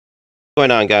What's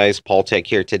going on, guys? Paul Tech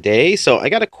here today. So I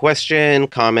got a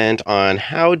comment on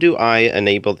how do I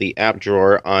enable the app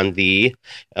drawer on the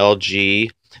LG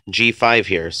G5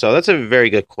 here. So that's a very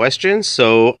good question.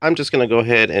 So I'm just going to go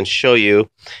ahead and show you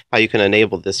how you can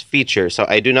enable this feature. So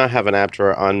I do not have an app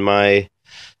drawer on my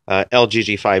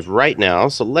LG G5 right now.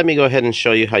 So let me go ahead and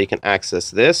show you how you can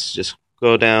access this. Just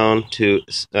go down to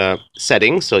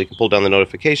settings. So you can pull down the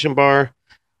notification bar,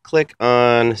 click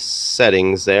on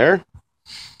settings there.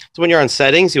 So when you're on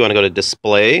settings, you want to go to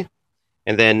display,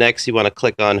 and then next you want to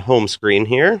click on home screen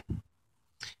here.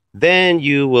 Then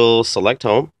you will select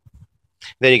home.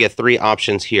 Then you get three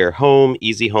options here: home,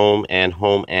 easy home, and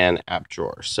home and app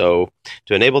drawer. So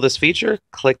to enable this feature,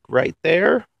 click right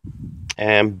there,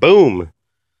 and boom,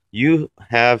 you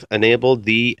have enabled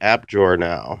the app drawer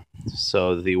now.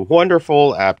 So the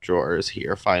wonderful app drawer is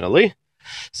here finally.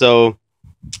 So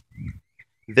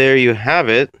there you have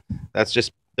it. That's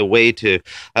just the way to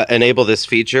enable this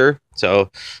feature.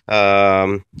 So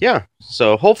yeah,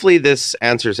 so hopefully this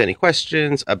answers any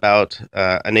questions about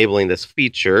enabling this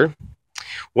feature.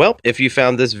 Well, if you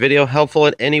found this video helpful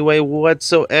in any way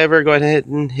whatsoever, go ahead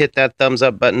and hit that thumbs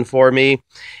up button for me.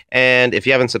 And if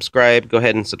you haven't subscribed, go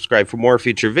ahead and subscribe for more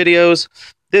future videos.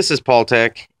 This is Paul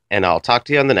Tech, and I'll talk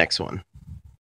to you on the next one.